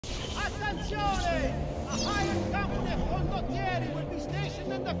Attenzione! A hired company of condottieri will be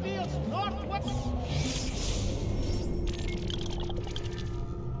stationed in the fields northwest.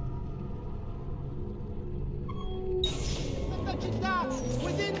 The città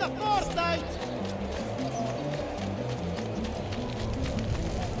within the fortnight.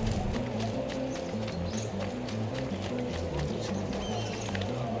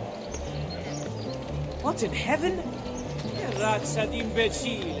 What in heaven? Che razza di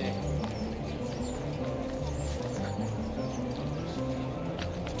imbecille!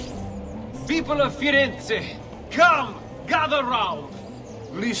 People of Firenze, come, gather round.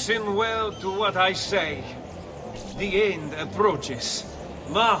 Listen well to what I say. The end approaches.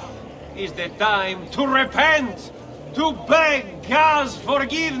 Now is the time to repent, to beg God's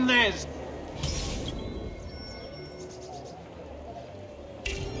forgiveness.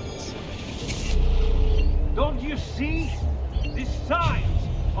 Don't you see? The signs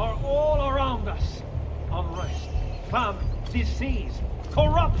are all around us. Unrest, famine, disease,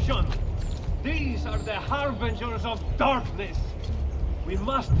 corruption. These are the harbingers of darkness. We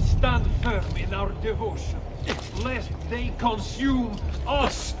must stand firm in our devotion, lest they consume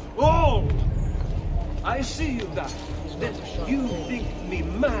us all. I see you, that you think me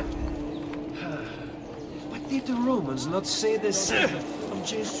mad. But did the Romans not say the same of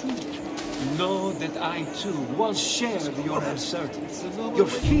Jesus? Know that I too once shared your uncertainty, your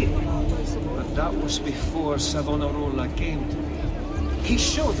fear. But that was before Savonarola came to me. He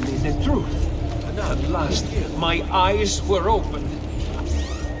showed me the truth. And at last, my eyes were opened.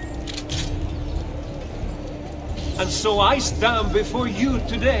 And so I stand before you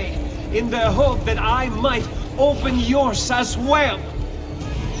today, in the hope that I might open yours as well.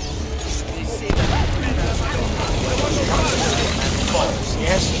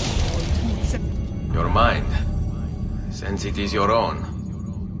 Yes? Your mind, since it is your own.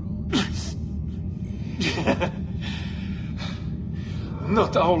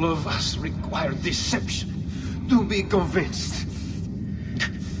 Not all of us require deception to be convinced.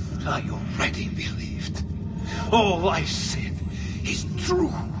 I already believed. All I said is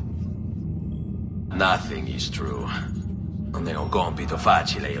true. Nothing is true. Non è un compito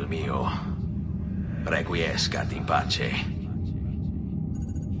facile il mio. Requiescat in pace.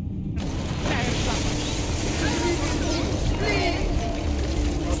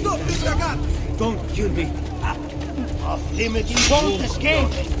 Stop this, ragazzi! Don't kill me. Off limits, you won't escape!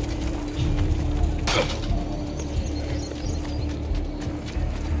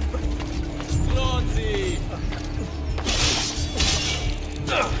 Stronzi!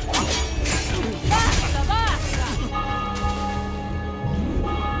 Basta, basta!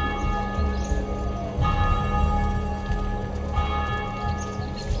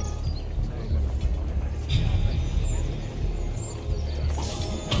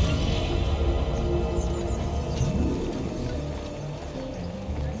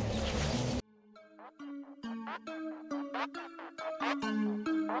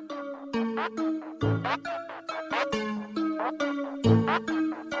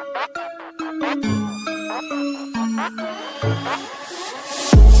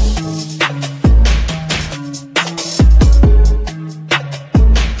 Thank you.